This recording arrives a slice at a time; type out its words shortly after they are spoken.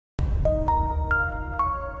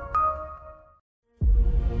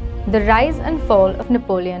The rise and fall of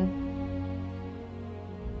Napoleon.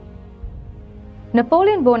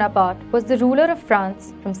 Napoleon Bonaparte was the ruler of France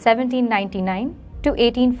from 1799 to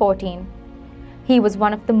 1814. He was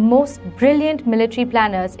one of the most brilliant military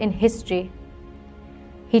planners in history.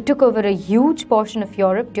 He took over a huge portion of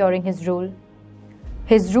Europe during his rule.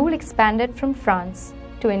 His rule expanded from France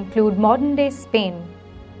to include modern-day Spain,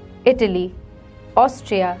 Italy,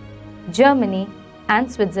 Austria, Germany,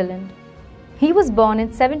 and Switzerland. He was born in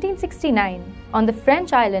 1769 on the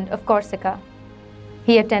French island of Corsica.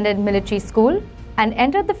 He attended military school and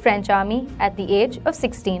entered the French army at the age of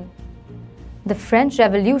 16. The French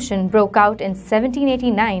Revolution broke out in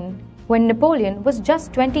 1789 when Napoleon was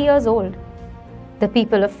just 20 years old. The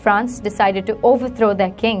people of France decided to overthrow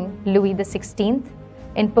their king, Louis XVI,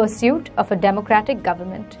 in pursuit of a democratic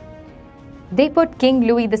government. They put King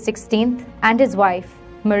Louis XVI and his wife,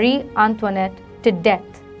 Marie Antoinette, to death.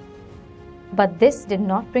 But this did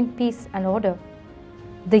not bring peace and order.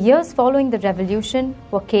 The years following the revolution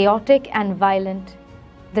were chaotic and violent.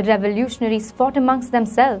 The revolutionaries fought amongst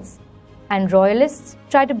themselves, and royalists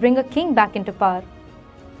tried to bring a king back into power.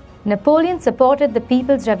 Napoleon supported the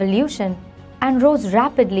People's Revolution and rose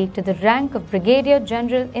rapidly to the rank of brigadier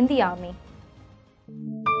general in the army.